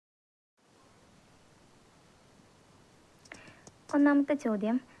ഒന്നാമത്തെ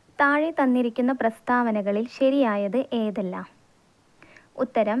ചോദ്യം, താഴെ തന്നിരിക്കുന്ന പ്രസ്താവനകളിൽ ശരിയായത് ഏതെല്ലാം?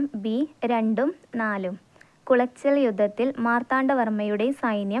 ഉത്തരം ബി 2ഉം 4ഉം. കുളച്ചൽ യുദ്ധത്തിൽ മാർത്താണ്ഡവർമ്മയുടെ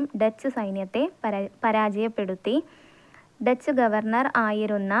സൈന്യം ഡച്ച് സൈന്യത്തെ പരാജയപ്പെടുത്തി. ഡച്ച് ഗവർണർ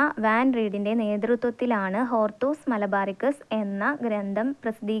ആയിരുന്ന വാൻ റീഡിൻ്റെ നേതൃത്വത്തിലാണ് ഹോർത്തൂസ് മലബാറിക്കസ് എന്ന ഗ്രന്ഥം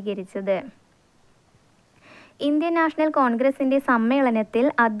പ്രസിദ്ധീകരിച്ചത്. ഇന്ത്യൻ നാഷണൽ കോൺഗ്രസിൻ്റെ സമ്മേളനത്തിൽ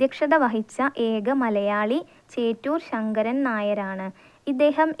അധ്യക്ഷത വഹിച്ച ഏക മലയാളി ചേറ്റൂർ ശങ്കരൻ നായരാണ്.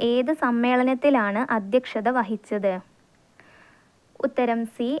 ഇദ്ദേഹം ഏത് സമ്മേളനത്തിലാണ് അധ്യക്ഷത വഹിച്ചത്? ഉത്തരം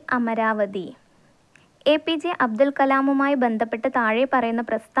സി അമരാവതി. APJ അബ്ദുൽ കലാമുമായി ബന്ധപ്പെട്ട് താഴെ പറയുന്ന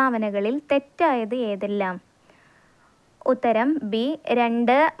പ്രസ്താവനകളിൽ തെറ്റായത് ഏതെല്ലാം? ഉത്തരം ബി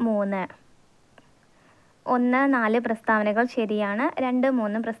 2, 3. 1, 4 പ്രസ്താവനകൾ ശരിയാണ്. 2,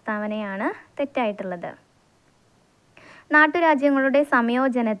 3 പ്രസ്താവനയാണ് തെറ്റായിട്ടുള്ളത്. നാട്ടുരാജ്യങ്ങളുടെ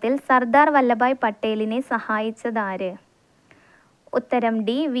സംയോജനത്തിൽ സർദാർ വല്ലഭായ് പട്ടേലിനെ സഹായിച്ചതാര്? ഉത്തരം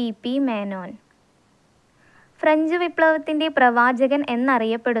ഡി VP മേനോൻ. ഫ്രഞ്ച് വിപ്ലവത്തിൻ്റെ പ്രവാചകൻ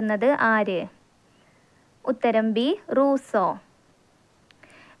എന്നറിയപ്പെടുന്നത് ആര്? ഉത്തരം ബി റൂസോ.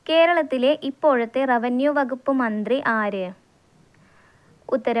 കേരളത്തിലെ ഇപ്പോഴത്തെ റവന്യൂ വകുപ്പ് മന്ത്രി ആര്?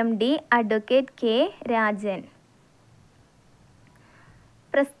 ഉത്തരം ഡി അഡ്വക്കേറ്റ് K രാജൻ.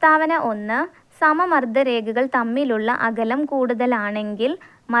 പ്രസ്താവന 1, സമമർദ്ദരേഖകൾ തമ്മിലുള്ള അകലം കൂടുതലാണെങ്കിൽ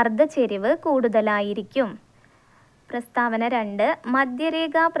മർദ്ദച്ചെരിവ് കൂടുതലായിരിക്കും. പ്രസ്താവന 2,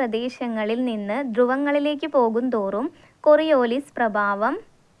 മധ്യരേഖാ പ്രദേശങ്ങളിൽ നിന്ന് ധ്രുവങ്ങളിലേക്ക് പോകുന്തോറും കൊറിയോലിസ്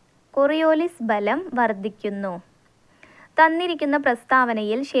ബലം വർദ്ധിക്കുന്നു. തന്നിരിക്കുന്ന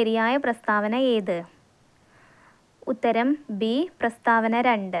പ്രസ്താവനയിൽ ശരിയായ പ്രസ്താവന ഏത്? ഉത്തരം ബി പ്രസ്താവന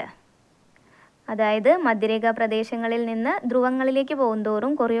 2. അതായത് മധ്യരേഖാ പ്രദേശങ്ങളിൽ നിന്ന് ധ്രുവങ്ങളിലേക്ക്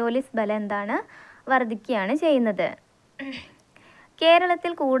പോകുന്തോറും കൊറിയോലിസ് ബലം വർദ്ധിക്കുകയാണ് ചെയ്യുന്നത്.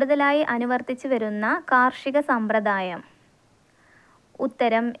 കേരളത്തിൽ കൂടുതലായി അനുവർത്തിച്ചു വരുന്ന കാർഷിക സമ്പ്രദായം?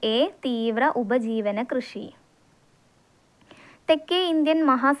 ഉത്തരം എ തീവ്ര ഉപജീവന കൃഷി. തെക്കേ ഇന്ത്യൻ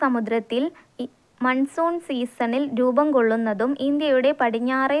മഹാസമുദ്രത്തിൽ മൺസൂൺ സീസണിൽ രൂപം കൊള്ളുന്നതും ഇന്ത്യയുടെ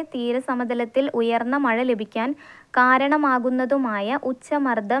പടിഞ്ഞാറേ തീരസമതലത്തിൽ ഉയർന്ന മഴ ലഭിക്കാൻ കാരണമാകുന്നതുമായ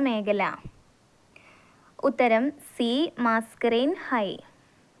ഉച്ചമർദ്ദ മേഖല? ഉത്തരം സി മാസ്കറൈൻ ഹൈ.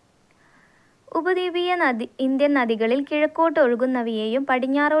 ഉപദ്വീപീയ ഇന്ത്യൻ നദികളിൽ കിഴക്കോട്ട് ഒഴുകുന്നവയെയും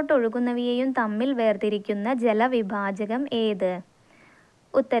പടിഞ്ഞാറോട്ട് ഒഴുകുന്നവയെയും തമ്മിൽ വേർതിരിക്കുന്ന ജലവിഭാജകം ഏത്?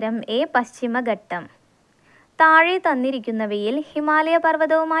 ഉത്തരം എ പശ്ചിമഘട്ടം. താഴെ തന്നിരിക്കുന്നവയിൽ ഹിമാലയ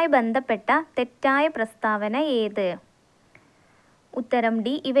പർവ്വതവുമായി ബന്ധപ്പെട്ട തെറ്റായ പ്രസ്താവന ഏത്? ഉത്തരം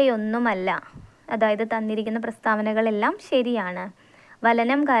ഡി ഇവയൊന്നുമല്ല. അതായത് തന്നിരിക്കുന്ന പ്രസ്താവനകളെല്ലാം ശരിയാണ്.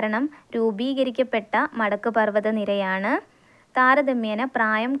 വലനം കാരണം രൂപീകരിക്കപ്പെട്ട മടക്ക് പർവ്വതനിരയാണ്. താരതമ്യേന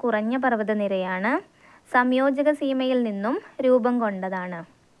പ്രായം കുറഞ്ഞ പർവ്വതനിരയാണ്. സംയോജക സീമയിൽ നിന്നും രൂപം കൊണ്ടതാണ്.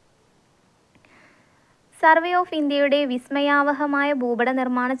 സർവേ ഓഫ് ഇന്ത്യയുടെ വിസ്മയാവഹമായ ഭൂപട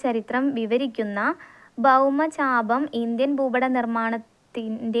നിർമ്മാണ ചരിത്രം വിവരിക്കുന്ന ഭൗമചാപം ഇന്ത്യൻ ഭൂപട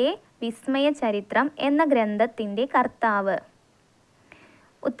നിർമ്മാണത്തിൻ്റെ വിസ്മയ ചരിത്രം എന്ന ഗ്രന്ഥത്തിൻ്റെ കർത്താവ്?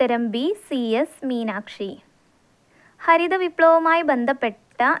 ഉത്തരം ബി CS മീനാക്ഷി. ഹരിത വിപ്ലവവുമായി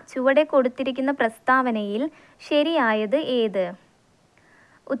ബന്ധപ്പെട്ട ചുവടെ കൊടുത്തിരിക്കുന്ന പ്രസ്താവനയിൽ ശരിയായത് ഏത്?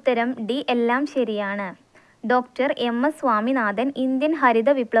 ഉത്തരം ഡി എല്ലാം ശരിയാണ്. ഡോക്ടർ MS സ്വാമിനാഥൻ ഇന്ത്യൻ ഹരിത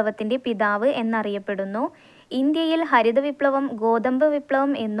വിപ്ലവത്തിൻ്റെ പിതാവ് എന്നറിയപ്പെടുന്നു. ഇന്ത്യയിൽ ഹരിത വിപ്ലവം ഗോതമ്പ്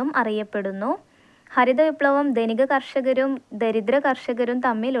വിപ്ലവം എന്നും അറിയപ്പെടുന്നു. ഹരിത വിപ്ലവം ധനിക കർഷകരും ദരിദ്ര കർഷകരും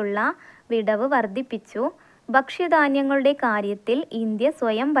തമ്മിലുള്ള വിടവ് വർദ്ധിപ്പിച്ചു. ഭക്ഷ്യധാന്യങ്ങളുടെ കാര്യത്തിൽ ഇന്ത്യ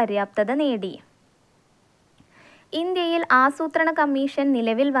സ്വയം പര്യാപ്തത നേടി. ഇന്ത്യയിൽ ആസൂത്രണ കമ്മീഷൻ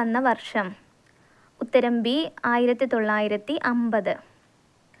നിലവിൽ വന്ന വർഷം? ഉത്തരം ബി 1950.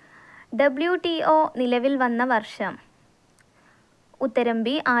 WTO നിലവിൽ വന്ന വർഷം? ഉത്തരം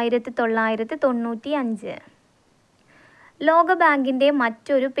ബി 1995. ലോകബാങ്കിൻ്റെ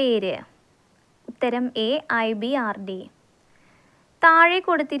മറ്റൊരു പേര്? ഉത്തരം എ IBRD. താഴെ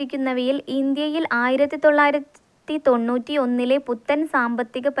കൊടുത്തിരിക്കുന്നവയിൽ ഇന്ത്യയിൽ 1991 പുത്തൻ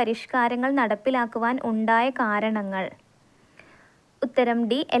സാമ്പത്തിക പരിഷ്കാരങ്ങൾ നടപ്പിലാക്കുവാൻ ഉണ്ടായ കാരണങ്ങൾ? ഉത്തരം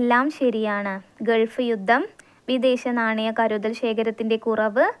ഡി എല്ലാം ശരിയാണ്. ഗൾഫ് യുദ്ധം, വിദേശ നാണയ കരുതൽ ശേഖരത്തിൻ്റെ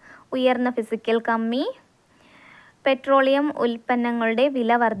കുറവ്, ഉയർന്ന ഫിസിക്കൽ കമ്മി, പെട്രോളിയം ഉൽപ്പന്നങ്ങളുടെ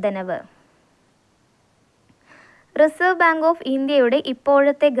വില വർധനവ്. റിസർവ് ബാങ്ക് ഓഫ് ഇന്ത്യയുടെ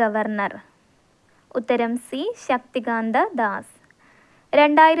ഇപ്പോഴത്തെ ഗവർണർ? ഉത്തരം സി ശക്തികാന്ത ദാസ്.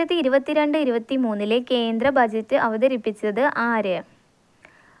 2022-23 കേന്ദ്ര ബജറ്റ് അവതരിപ്പിച്ചത് ആര്?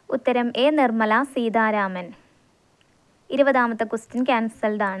 ഉത്തരം A Nirmala Sitharaman. 20ാമത്തെ question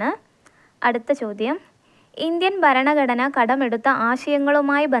cancelled ആണ്. അടുത്ത ചോദ്യം, ഇന്ത്യൻ ഭരണഘടന കടമെടുത്ത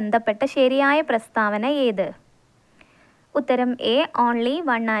ആശയങ്ങളുമായി ബന്ധപ്പെട്ട ശരിയായ പ്രസ്താവന ഏത്? ഉത്തരം എ ഓൺലി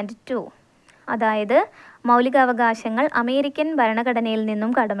 1 and 2. അതായത് മൗലികാവകാശങ്ങൾ അമേരിക്കൻ ഭരണഘടനയിൽ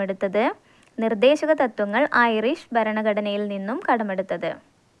നിന്നും കടമെടുത്തത്, നിർദ്ദേശക തത്വങ്ങൾ ഐറിഷ് ഭരണഘടനയിൽ നിന്നും കടമെടുത്തത്.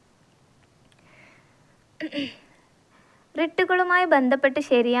 റിട്ടുകളുമായി ബന്ധപ്പെട്ട്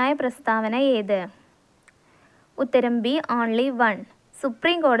ശരിയായ പ്രസ്താവന ഏത്? ഉത്തരം ബി, ഓൺലി വൺ.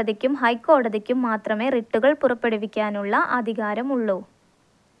 സുപ്രീം കോടതിക്കും ഹൈക്കോടതിക്കും മാത്രമേ റിട്ടുകൾ പുറപ്പെടുവിക്കാനുള്ള അധികാരമുള്ളൂ.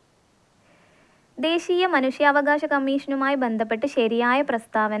 ദേശീയ മനുഷ്യാവകാശ കമ്മീഷനുമായി ബന്ധപ്പെട്ട് ശരിയായ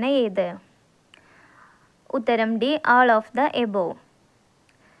പ്രസ്താവന ഏത്? ഉത്തരം D, all of the above.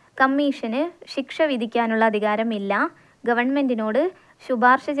 Commission ശിക്ഷ വിധിക്കാനുള്ള അധികാരമില്ല. ഗവൺമെൻറ്റിനോട്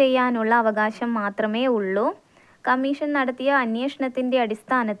ശുപാർശ ചെയ്യാനുള്ള അവകാശം മാത്രമേ ഉള്ളൂ. കമ്മീഷൻ നടത്തിയ അന്വേഷണത്തിൻ്റെ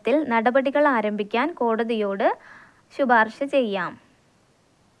അടിസ്ഥാനത്തിൽ നടപടികൾ ആരംഭിക്കാൻ കോടതിയോട് ശുപാർശ ചെയ്യാം.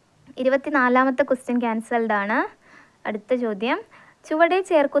 24ാമത്തെ ക്വസ്റ്റ്യൻ ക്യാൻസൽഡ് ആണ്. അടുത്ത ചോദ്യം, ചുവടെ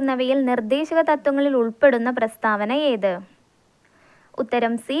ചേർക്കുന്നവയിൽ നിർദ്ദേശക തത്വങ്ങളിൽ ഉൾപ്പെടുന്ന പ്രസ്താവന ഏത്?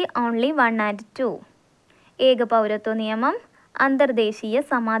 ഉത്തരം സി, ഓൺലി 1 and 2. ഏക പൗരത്വ നിയമം, അന്തർദേശീയ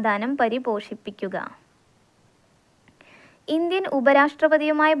സമാധാനം പരിപോഷിപ്പിക്കുക. ഇന്ത്യൻ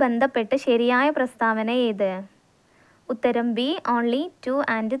ഉപരാഷ്ട്രപതിയുമായി ബന്ധപ്പെട്ട് ശരിയായ പ്രസ്താവന ഏത്? ഉത്തരം ബി, ഓൺലി 2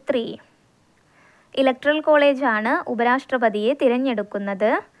 and 3. ഇലക്ട്രൽ കോളേജാണ് ഉപരാഷ്ട്രപതിയെ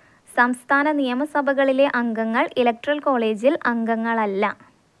തിരഞ്ഞെടുക്കുന്നത്. സംസ്ഥാന നിയമസഭകളിലെ അംഗങ്ങൾ ഇലക്ട്രൽ കോളേജിൽ അംഗങ്ങളല്ല.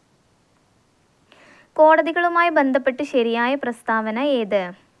 കോടതികളുമായി ബന്ധപ്പെട്ട് ശരിയായ പ്രസ്താവന ഏത്?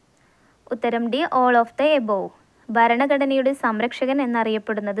 ഉത്തരം D, all of the above. ഭരണഘടനയുടെ സംരക്ഷകൻ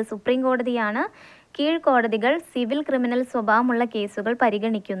എന്നറിയപ്പെടുന്നത് സുപ്രീം കോടതിയാണ്. കീഴ്ക്കോടതികൾ സിവിൽ, ക്രിമിനൽ സ്വഭാവമുള്ള കേസുകൾ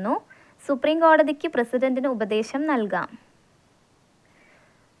പരിഗണിക്കുന്നു. സുപ്രീം കോടതിക്ക് പ്രസിഡന്റിന് ഉപദേശം നൽകാം.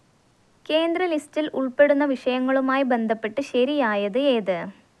 കേന്ദ്ര ലിസ്റ്റിൽ ഉൾപ്പെടുന്ന വിഷയങ്ങളുമായി ബന്ധപ്പെട്ട് ശരിയായത് ഏത്?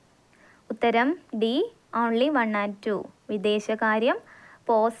 ഉത്തരം D, only 1 and 2. വിദേശകാര്യം,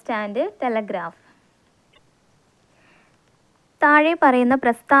 post and telegraph. താഴെ പറയുന്ന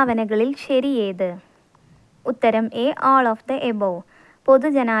പ്രസ്താവനകളിൽ ശരിയേത്? ഉത്തരം A, all of the above.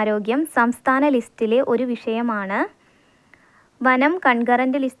 പൊതുജനാരോഗ്യം സംസ്ഥാന ലിസ്റ്റിലെ ഒരു വിഷയമാണ്. വനം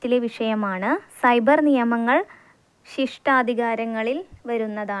കൺകറന്റ് ലിസ്റ്റിലെ വിഷയമാണ്. സൈബർ നിയമങ്ങൾ ശിഷ്ടാധികാരങ്ങളിൽ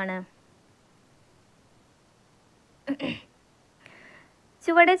വരുന്നതാണ്.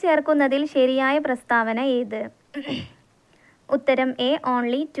 ചുവടെ ചേർക്കുന്നതിൽ ശരിയായ പ്രസ്താവന ഏത്? ഉത്തരം എ,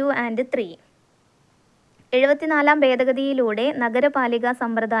 ഓൺലി 2 and 3. 74ാം ഭേദഗതിയിലൂടെ നഗരപാലിക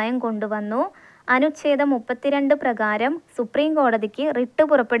സമ്പ്രദായം കൊണ്ടുവന്നു. അനുച്ഛേദം 32 പ്രകാരം സുപ്രീം കോടതിക്ക് റിട്ട്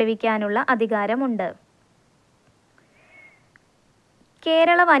പുറപ്പെടുവിക്കാനുള്ള അധികാരമുണ്ട്.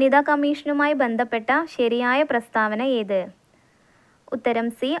 കേരള വനിതാ കമ്മീഷനുമായി ബന്ധപ്പെട്ട ശരിയായ പ്രസ്താവന ഏത്? ഉത്തരം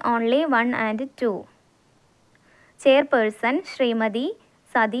C, only 1 and 2. Chairperson Shrimati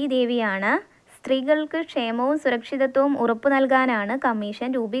sati ദേവിയാണ്. സ്ത്രീകൾക്ക് ക്ഷേമവും സുരക്ഷിതത്വവും ഉറപ്പു നൽകാനാണ് കമ്മീഷൻ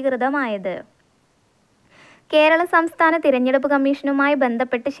രൂപീകൃതമായത്. കേരള സംസ്ഥാന തിരഞ്ഞെടുപ്പ് കമ്മീഷനുമായി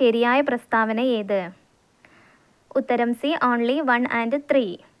ബന്ധപ്പെട്ട് ശരിയായ പ്രസ്താവന ഏത്? ഉത്തരം സി, ഓൺലി 1 and 3.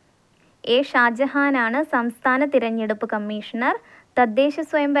 എ ഷാജഹാനാണ് സംസ്ഥാന തിരഞ്ഞെടുപ്പ് കമ്മീഷണർ. തദ്ദേശ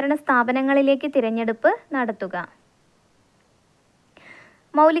സ്വയംഭരണ സ്ഥാപനങ്ങളിലേക്ക് തിരഞ്ഞെടുപ്പ് നടത്തുക.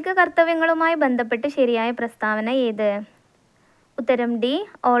 മൗലിക കർത്തവ്യങ്ങളുമായി ബന്ധപ്പെട്ട് ശരിയായ പ്രസ്താവന ഏത്? ഉത്തരം D,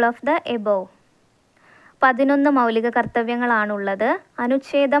 all of the above. 11 മൗലിക കർത്തവ്യങ്ങളാണുള്ളത്.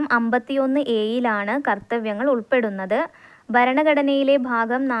 അനുച്ഛേദം 51A കർത്തവ്യങ്ങൾ ഉൾപ്പെടുന്നത്. ഭരണഘടനയിലെ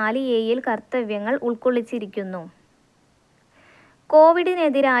ഭാഗം 4A കർത്തവ്യങ്ങൾ ഉൾക്കൊള്ളിച്ചിരിക്കുന്നു.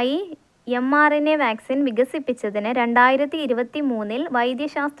 കോവിഡിനെതിരായി mRNA വാക്സിൻ വികസിപ്പിച്ചതിന് 2023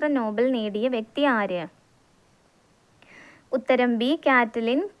 വൈദ്യശാസ്ത്ര നോബൽ നേടിയ വ്യക്തി ആര്? ഉത്തരം ബി,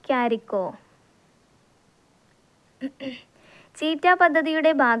 കാറ്റലിൻ കാരിക്കോ. ചീറ്റ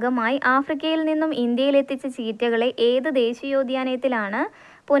പദ്ധതിയുടെ ഭാഗമായി ആഫ്രിക്കയിൽ നിന്നും ഇന്ത്യയിലെത്തിച്ച ചീറ്റകളെ ഏത് ദേശീയോദ്യാനത്തിലാണ്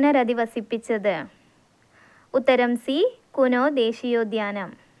പുനരധിവസിപ്പിച്ചത്? ഉത്തരം സി, കുനോ ദേശീയോദ്യാനം.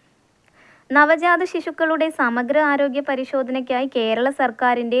 നവജാത ശിശുക്കളുടെ സമഗ്ര ആരോഗ്യ പരിശോധനയ്ക്കായി കേരള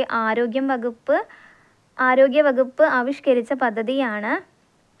സർക്കാരിൻ്റെ ആരോഗ്യ വകുപ്പ് ആവിഷ്കരിച്ച പദ്ധതിയാണ്.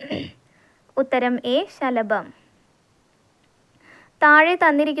 ഉത്തരം എ, ശലഭം. താഴെ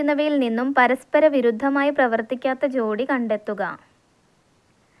തന്നിരിക്കുന്നവയിൽ നിന്നും പരസ്പര വിരുദ്ധമായി പ്രവർത്തിക്കാത്ത ജോഡി കണ്ടെത്തുക.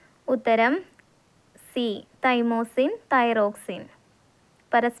 ഉത്തരം സി, തൈമോസിൻ തൈറോക്സിൻ.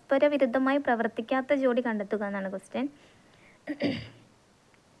 പരസ്പര വിരുദ്ധമായി പ്രവർത്തിക്കാത്ത ജോഡി കണ്ടെത്തുക എന്നാണ് ക്വസ്റ്റ്യൻ.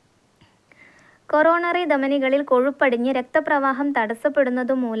 കൊറോണറി ധമനികളിൽ കൊഴുപ്പടിഞ്ഞ് രക്തപ്രവാഹം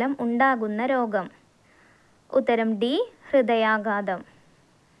തടസ്സപ്പെടുന്നതുമൂലം ഉണ്ടാകുന്ന രോഗം? ഉത്തരം ഡി, ഹൃദയാഘാതം.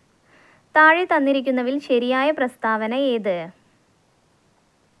 താഴെ തന്നിരിക്കുന്നവയിൽ ശരിയായ പ്രസ്താവന ഏത്?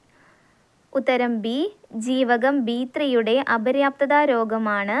 ഉത്തരം ബി, ജീവകം B3 അപര്യാപ്തത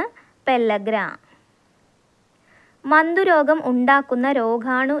രോഗമാണ് പെല്ലഗ്ര. മന്തുരോഗം ഉണ്ടാക്കുന്ന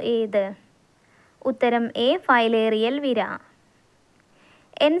രോഗാണു ഏത്? ഉത്തരം എ, ഫൈലേറിയൽ വിര.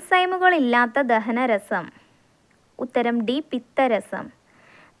 എൻസൈമുകളില്ലാത്ത ദഹനരസം. ഉത്തരം ഡി പിത്തരസം.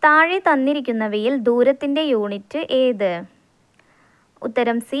 താഴെ തന്നിരിക്കുന്നവയിൽ ദൂരത്തിൻ്റെ യൂണിറ്റ് ഏത്?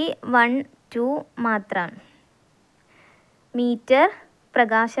 ഉത്തരം സി 1, 2 മാത്രം. മീറ്റർ,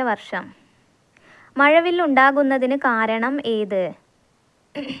 പ്രകാശവർഷം. മഴവില്ലുണ്ടാകുന്നതിന് കാരണം ഏത്?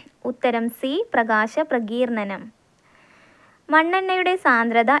 ഉത്തരം സി പ്രകാശ പ്രകീർണനം. മണ്ണെണ്ണയുടെ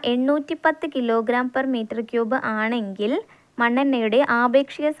സാന്ദ്രത 810 kg/m³ ആണെങ്കിൽ മണ്ണെണ്ണയുടെ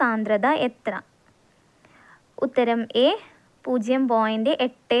ആപേക്ഷിക സാന്ദ്രത എത്ര? ഉത്തരം എ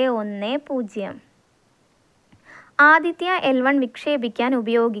 0.8110. ആദിത്യ L1 വിക്ഷേപിക്കാൻ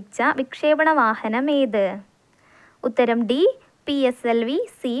ഉപയോഗിച്ച വിക്ഷേപണ വാഹനം ഏത്? ഉത്തരം D PSLV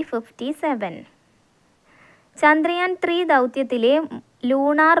C-57. Chandrayaan 3 ദൗത്യത്തിലെ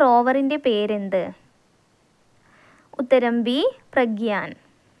lunar റോവറിൻ്റെ പേരെന്ത്? ഉത്തരം ബി പ്രഗ്യാൻ.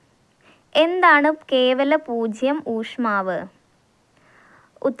 എന്താണ് കേവല 0 ഊഷ്മാവ്?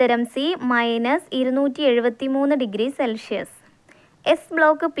 ഉത്തരം C -273°C. S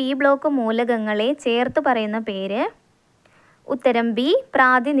block P block മൂലകങ്ങളെ ചേർത്ത് പറയുന്ന പേര്? ഉത്തരം ബി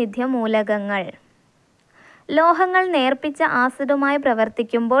പ്രാതിനിധ്യ മൂലകങ്ങൾ. ലോഹങ്ങൾ നേർപ്പിച്ച ആസിഡുമായി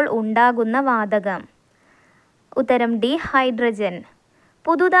പ്രവർത്തിക്കുമ്പോൾ ഉണ്ടാകുന്ന വാതകം? ഉത്തരം ഡി ഹൈഡ്രജൻ.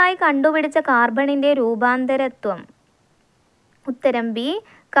 പുതുതായി കണ്ടുപിടിച്ച കാർബണിൻ്റെ രൂപാന്തരത്വം? ഉത്തരം ബി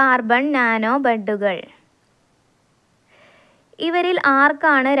കാർബൺ നാനോ ബഡുകൾ. ഇവരിൽ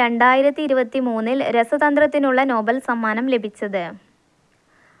ആർക്കാണ് 2023 രസതന്ത്രത്തിനുള്ള നോബൽ സമ്മാനം ലഭിച്ചത്?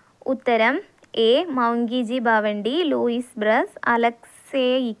 ഉത്തരം എ മൗങ്കിജി ഭവൻഡി, ലൂയിസ് ബ്രസ്,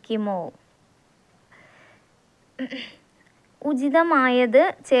 അലക്സേയിക്കിമോവ്. ഉചിതമായത്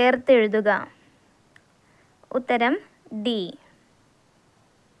ചേർത്തെഴുതുക. ഉത്തരം ഡി.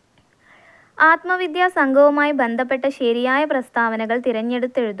 ആത്മവിദ്യാ സംഘവുമായി ബന്ധപ്പെട്ട ശരിയായ പ്രസ്താവനകൾ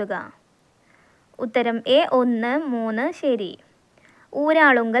തിരഞ്ഞെടുത്തെഴുതുക. ഉത്തരം എ 1, 3 ശരി.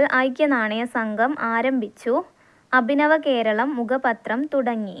 ഊരാളുങ്കൽ ഐക്യനാണയ സംഘം ആരംഭിച്ചു. അഭിനവ കേരളം മുഖപത്രം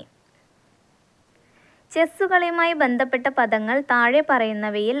തുടങ്ങി. ചെസ്സുകളിയുമായി ബന്ധപ്പെട്ട പദങ്ങൾ താഴെ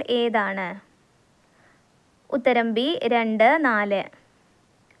പറയുന്നവയിൽ ഏതാണ്? ഉത്തരം ബി 2, 4.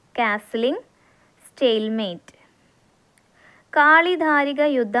 കാസ്ലിംഗ്, സ്റ്റെയിൽമേറ്റ്. കാളിധാരിക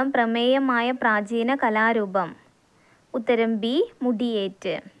യുദ്ധം പ്രമേയമായ പ്രാചീന കലാരൂപം? ഉത്തരം ബി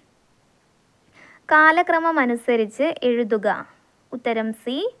മുടിയേറ്റ്. കാലക്രമമനുസരിച്ച് എഴുതുക. ഉത്തരം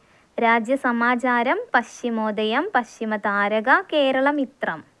സി രാജ്യസമാചാരം, പശ്ചിമോദയം, പശ്ചിമതാരക,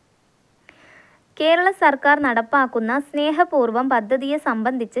 കേരളമിത്രം. കേരള സർക്കാർ നടപ്പാക്കുന്ന സ്നേഹപൂർവം പദ്ധതിയെ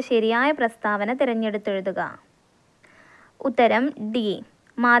സംബന്ധിച്ച് ശരിയായ പ്രസ്താവന തിരഞ്ഞെടുത്തെഴുതുക. ഉത്തരം ഡി.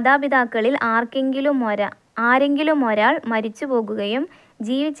 മാതാപിതാക്കളിൽ ആരെങ്കിലും ഒരാൾ മരിച്ചു പോകുകയും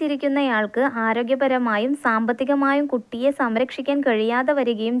ജീവിച്ചിരിക്കുന്നയാൾക്ക് ആരോഗ്യപരമായും സാമ്പത്തികമായും കുട്ടിയെ സംരക്ഷിക്കാൻ കഴിയാതെ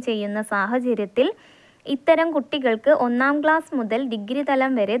വരികയും ചെയ്യുന്ന സാഹചര്യത്തിൽ ഇത്തരം കുട്ടികൾക്ക് 1ാം ക്ലാസ് മുതൽ ഡിഗ്രി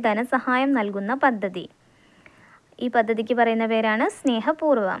തലം വരെ ധനസഹായം നൽകുന്ന പദ്ധതി. ഈ പദ്ധതിക്ക് പറയുന്ന പേരാണ്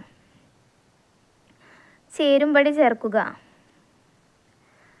സ്നേഹപൂർവം. ചേരുംപടി ചേർക്കുക.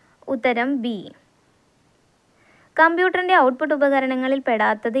 ഉത്തരം ബി. കമ്പ്യൂട്ടറിൻ്റെ ഔട്ട്പുട്ട് ഉപകരണങ്ങളിൽ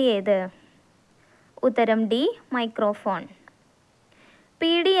പെടാത്തത് ഏത്? ഉത്തരം ഡി മൈക്രോഫോൺ.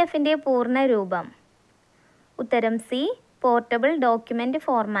 PDF-ൻ്റെ പൂർണ്ണ രൂപം? ഉത്തരം C portable document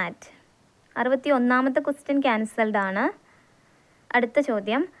format. 61ാമത്തെ question cancelled ആണ്. അടുത്ത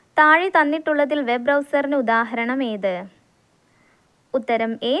ചോദ്യം, താഴെ തന്നിട്ടുള്ളതിൽ വെബ് ബ്രൗസറിന് ഉദാഹരണം ഏത്?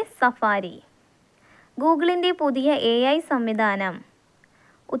 ഉത്തരം എ സഫാരി. ഗൂഗിളിൻ്റെ പുതിയ AI സംവിധാനം?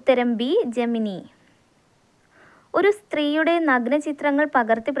 ഉത്തരം ബി ജെമിനി. ഒരു സ്ത്രീയുടെ നഗ്നചിത്രങ്ങൾ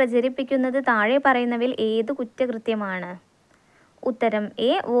പകർത്തി പ്രചരിപ്പിക്കുന്നത് താഴെ പറയുന്നവയിൽ ഏത് കുറ്റകൃത്യമാണ്? ഉത്തരം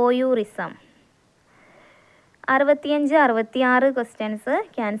എ വോയൂറിസം. 65, 66 ക്വസ്റ്റ്യൻസ്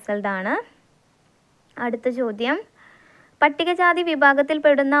ക്യാൻസൽഡ് ആണ്. അടുത്ത ചോദ്യം, പട്ടികജാതി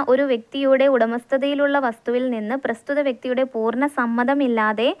വിഭാഗത്തിൽപ്പെടുന്ന ഒരു വ്യക്തിയുടെ ഉടമസ്ഥതയിലുള്ള വസ്തുവിൽ നിന്ന് പ്രസ്തുത വ്യക്തിയുടെ പൂർണ്ണ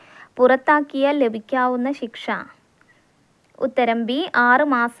സമ്മതമില്ലാതെ പുറത്താക്കിയാൽ ലഭിക്കാവുന്ന ശിക്ഷ? ഉത്തരം ബി 6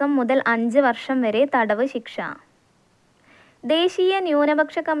 മാസം മുതൽ 5 വർഷം വരെ തടവ് ശിക്ഷ. ദേശീയ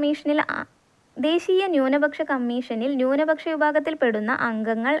ന്യൂനപക്ഷ കമ്മീഷനിൽ ന്യൂനപക്ഷ വിഭാഗത്തിൽപ്പെടുന്ന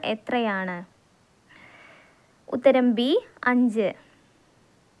അംഗങ്ങൾ എത്രയാണ്? ഉത്തരം ബി 5.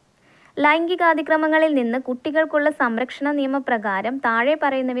 ലൈംഗികാതിക്രമങ്ങളിൽ നിന്ന് കുട്ടികൾക്കുള്ള സംരക്ഷണ നിയമപ്രകാരം താഴെ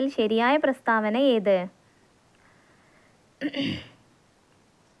പറയുന്നവയിൽ ശരിയായ പ്രസ്താവന ഏത്?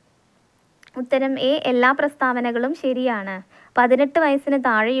 ഉത്തരം എ എല്ലാ പ്രസ്താവനകളും ശരിയാണ്. 18 വയസ്സിന്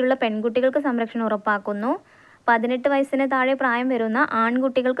താഴെയുള്ള പെൺകുട്ടികൾക്ക് സംരക്ഷണം ഉറപ്പാക്കുന്നു. 18 വയസ്സിന് താഴെ പ്രായം വരുന്ന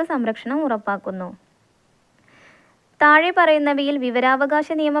ആൺകുട്ടികൾക്ക് സംരക്ഷണം ഉറപ്പാക്കുന്നു. താഴെ പറയുന്നവയിൽ വിവരാവകാശ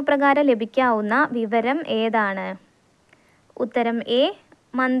നിയമപ്രകാരം ലഭിക്കാവുന്ന വിവരം ഏതാണ്? ഉത്തരം എ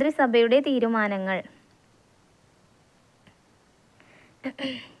മന്ത്രിസഭയുടെ തീരുമാനങ്ങൾ.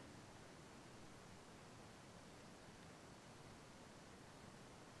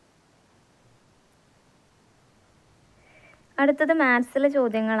 അടുത്തത് മാത്സിലെ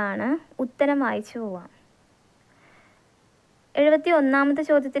ചോദ്യങ്ങളാണ്. ഉത്തരം വായിച്ചു പോവാം. 71ാമത്തെ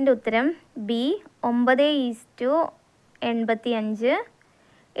ചോദ്യത്തിൻ്റെ ഉത്തരം B 9:85,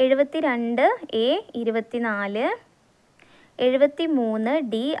 72 A 24, 73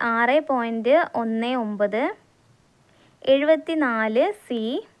 D 6.19, 74 C,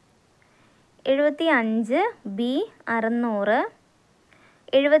 75 B 600,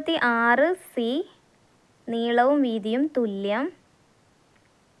 76 C നീളവും വീതിയും തുല്യം,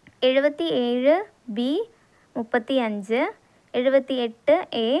 77 ബി 35, 78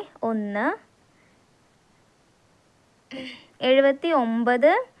 എ 1,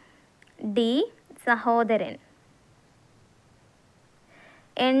 79 ഡി സഹോദരൻ,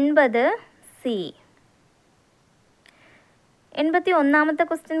 80 സി. 81ാമത്തെ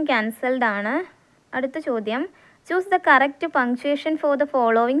ക്വസ്റ്റ്യൻ ക്യാൻസൽഡ് ആണ്. അടുത്ത ചോദ്യം, choose the correct punctuation for the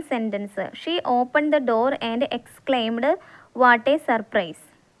following sentence. She open the door and exclaimed what A surprise.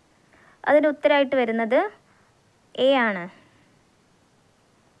 അതിൻ്റെ ഉത്തരമായിട്ട് വരുന്നത് എ ആണ്.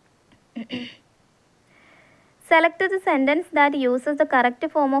 Select the sentence that uses the correct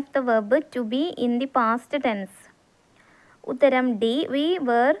form of the verb to be in the past tense. ഉത്തരം D V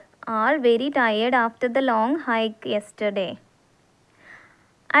were all very tired after the long hike yesterday.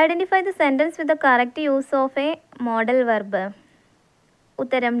 Identify the sentence with the correct use of a modal verb.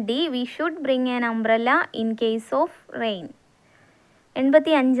 ഉത്തരം D we should bring an umbrella in case of rain.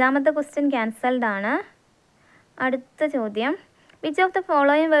 85ാമത്തെ question cancelled ആണ്. അടുത്ത ചോദ്യം, which of the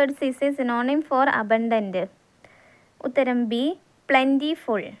following words is A synonym for abundant. ഉത്തരം B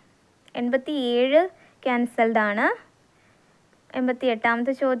plentiful. 87 cancelled ആണ്.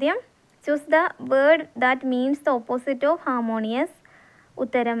 88ാമത്തെ ചോദ്യം, choose the word that means the opposite of harmonious.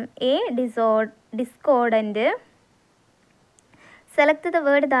 ഉത്തരം A ഡിസ്കോർഡൻറ്റ്. Select the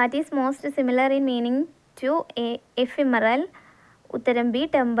word that is most similar in meaning to എഫിമറൽ. ഉത്തരം B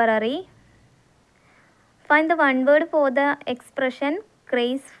temporary. Find the one word for the expression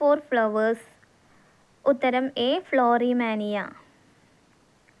craze four flowers. ഉത്തരം A ഫ്ലോറിമാനിയ.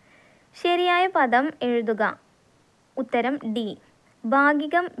 ശരിയായ പദം എഴുതുക. ഉത്തരം D.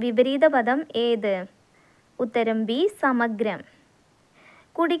 ഭാഗികം വിപരീത പദം ഏത്? ഉത്തരം ബി സമഗ്രം.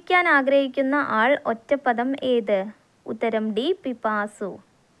 കുടിക്കാൻ ആഗ്രഹിക്കുന്ന ആൾ ഒറ്റപ്പദം ഏത്? ഉത്തരം ഡി പിപാസു.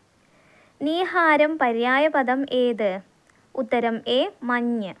 നീഹാരം പര്യായ പദം ഏത്? ഉത്തരം എ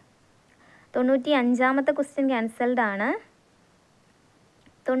മഞ്ഞ്. 95ാമത്തെ ക്വസ്റ്റ്യൻ ക്യാൻസൽഡ് ആണ്.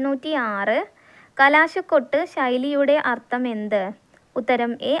 96 കലാശക്കൊട്ട് ശൈലിയുടെ അർത്ഥം എന്ത്?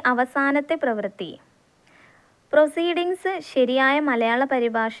 ഉത്തരം എ അവസാനത്തെ പ്രവൃത്തി. പ്രൊസീഡിങ്സ് ശരിയായ മലയാള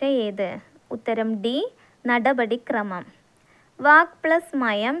പരിഭാഷ ഏത്? ഉത്തരം ഡി നടപടിക്രമം. വാക് പ്ലസ്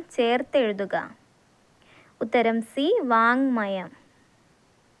മയം ചേർത്തെഴുതുക. ഉത്തരം സി വാങ്മയം.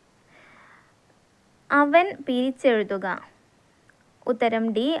 അവൻ പിരിച്ചെഴുതുക. ഉത്തരം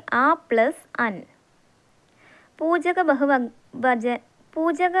ഡി ആ പ്ലസ് അൻ. പൂജക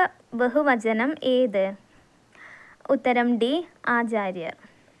ബഹുവചനം ഏത്? ഉത്തരം ഡി ആചാര്യർ.